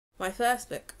My first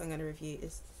book I'm going to review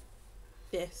is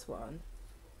this one,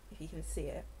 if you can see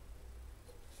it.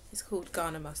 It's called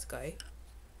Ghana Must Go.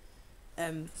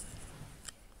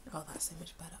 Oh, that's so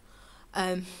much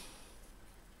better.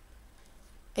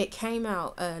 It came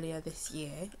out earlier this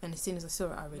year, and as soon as I saw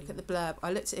it, I really looked at the blurb.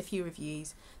 I looked at a few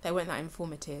reviews. They weren't that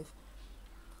informative.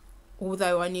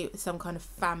 Although I knew it was some kind of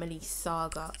family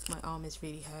saga. My arm is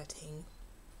really hurting.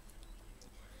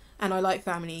 And I like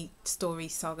family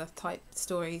stories, saga type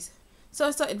stories. So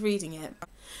I started reading it.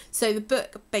 So the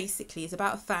book basically is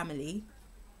about a family.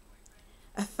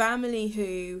 A family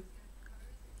who,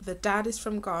 the dad is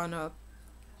from Ghana,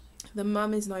 the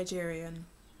mum is Nigerian.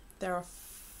 There are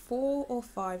 4 or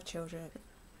 5 children.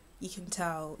 You can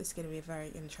tell it's going to be a very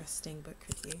interesting book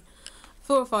review.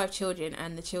 4 or 5 children,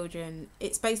 and the children,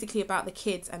 it's basically about the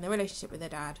kids and their relationship with their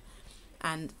dad.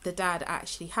 And the dad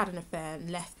actually had an affair and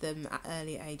left them at an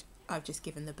early age. I've just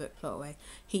given the book plot away.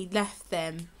 He left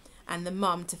them and the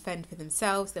mum to fend for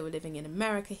themselves. They were living in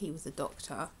America. He was a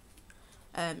doctor.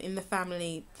 In the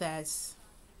family, there's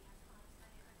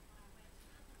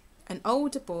an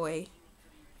older boy,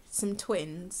 some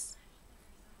twins,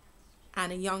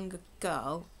 and a younger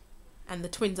girl, and the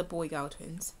twins are boy-girl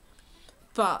twins.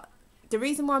 But the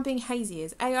reason why I'm being hazy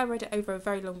is, I read it over a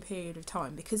very long period of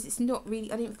time, because it's not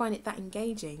really, I didn't find it that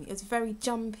engaging. It was very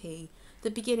jumpy. The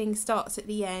beginning starts at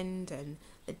the end, and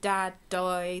the dad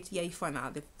died. Yeah, you find that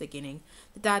at the beginning.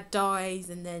 The dad dies,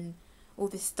 and then all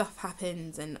this stuff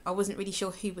happens, and I wasn't really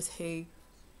sure who was who.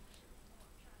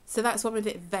 So that's why I'm a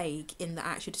bit vague in the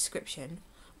actual description.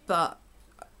 But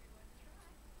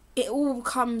it all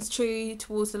comes true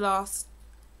towards the last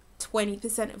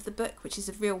 20% of the book, which is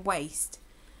a real waste.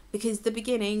 Because the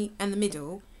beginning and the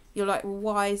middle, you're like, well,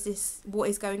 why is this? What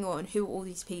is going on? Who are all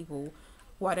these people?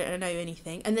 Why don't I know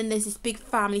anything? And then there's this big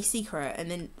family secret, and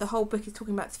then the whole book is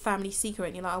talking about this family secret,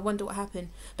 and you're like, I wonder what happened.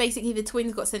 Basically, the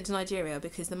twins got sent to Nigeria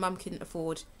because the mum couldn't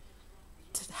afford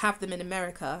to have them in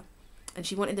America, and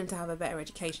she wanted them to have a better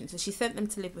education. So she sent them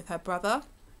to live with her brother,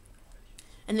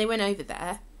 and they went over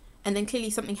there, and then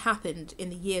clearly something happened in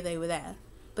the year they were there.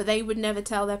 But they would never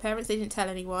tell their parents. They didn't tell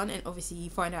anyone, and obviously you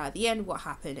find out at the end what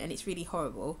happened, and it's really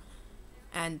horrible.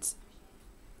 And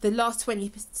the last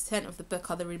 20% of the book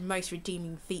are the most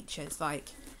redeeming features, like,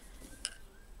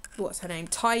 what's her name?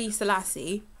 Taiye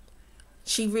Selasi.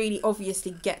 She really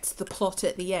obviously gets the plot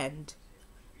at the end.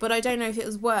 But I don't know if it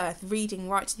was worth reading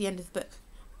right to the end of the book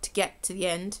to get to the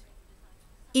end.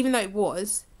 Even though it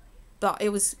was, but it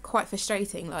was quite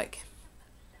frustrating, like.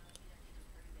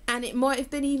 And it might have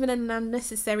been even an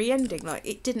unnecessary ending. Like,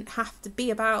 it didn't have to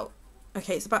be about,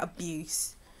 okay, it's about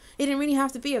abuse. It didn't really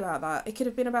have to be about that. It could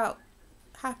have been about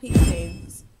happy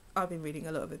things. I've been reading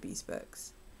a lot of abuse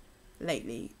books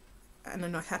lately, and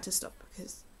then I had to stop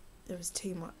because there was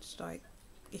too much, like,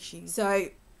 issues. So,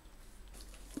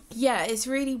 yeah, it's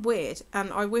really weird,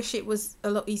 and I wish it was a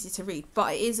lot easier to read.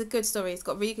 But it is a good story. It's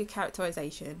got really good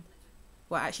characterisation.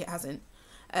 Well, actually, it hasn't.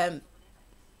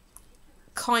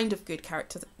 Kind of good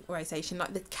characterisation.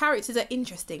 Like, the characters are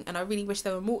interesting, and I really wish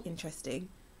they were more interesting.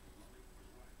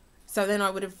 So then I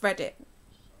would have read it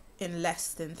in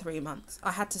less than 3 months.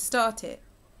 I had to start it,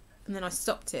 and then I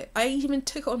stopped it. I even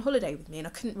took it on holiday with me, and I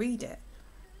couldn't read it.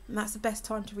 And that's the best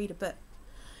time to read a book.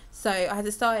 So I had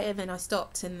to start it, and then I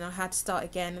stopped, and then I had to start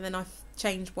again, and then I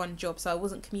changed one job, so I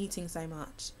wasn't commuting so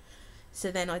much.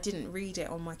 So then I didn't read it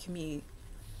on my commute.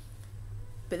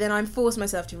 But then I forced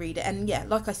myself to read it, and yeah,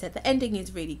 like I said, the ending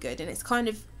is really good, and it's kind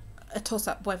of a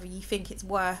toss-up whether you think it's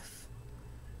worth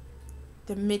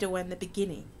the middle and the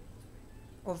beginning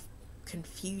of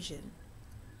confusion.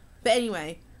 But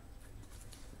anyway,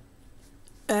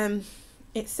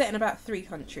 it's set in about 3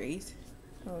 countries.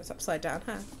 Oh, it's upside down,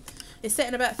 huh? It's set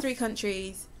in about 3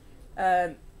 countries.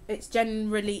 It's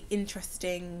generally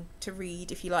interesting to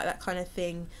read if you like that kind of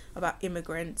thing about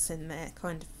immigrants and their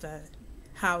kind of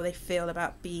how they feel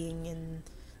about being in,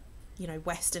 you know,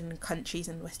 Western countries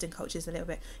and Western cultures a little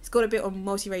bit. It's got a bit on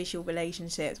multiracial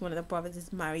relationships. One of the brothers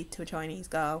is married to a Chinese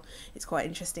girl. It's quite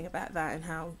interesting about that, and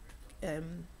how,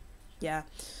 yeah.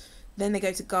 Then they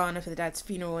go to Ghana for the dad's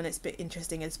funeral, and it's a bit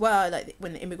interesting as well, like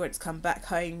when the immigrants come back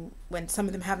home, when some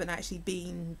of them haven't actually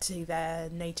been to their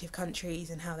native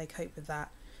countries, and how they cope with that.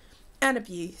 And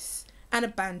abuse, and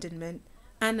abandonment,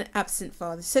 and absent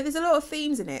fathers. So there's a lot of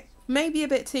themes in it. Maybe a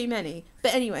bit too many.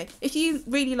 But anyway, if you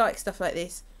really like stuff like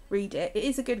this, read it. It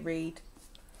is a good read.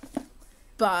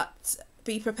 But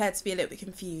be prepared to be a little bit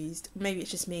confused. Maybe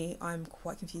it's just me. I'm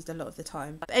quite confused a lot of the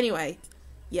time. But anyway,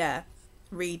 yeah,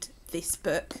 read this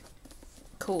book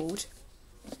called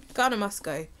Ghana Must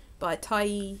Go by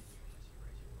Taiye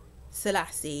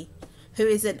Selasi, who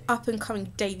is an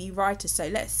up-and-coming debut writer. So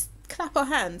let's clap our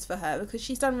hands for her, because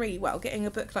she's done really well. Getting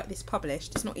a book like this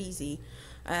published, it's not easy.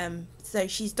 So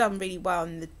she's done really well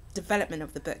in the development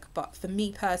of the book, but for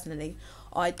me personally,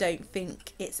 I don't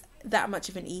think it's that much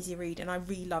of an easy read, and I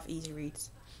really love easy reads.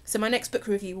 So my next book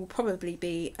review will probably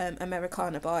be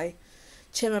Americana by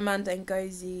Chimamanda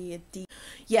Ngozi Adichie.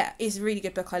 Yeah, it's a really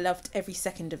good book. I loved every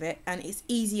second of it, and it's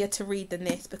easier to read than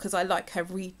this because I like her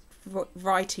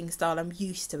writing style. I'm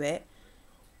used to it,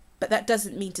 but that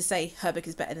doesn't mean to say her book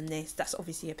is better than this. That's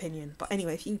obviously opinion. But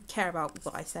anyway, if you care about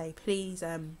what I say, please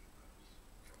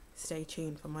stay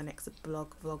tuned for my next vlog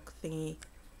thingy.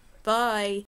 Bye.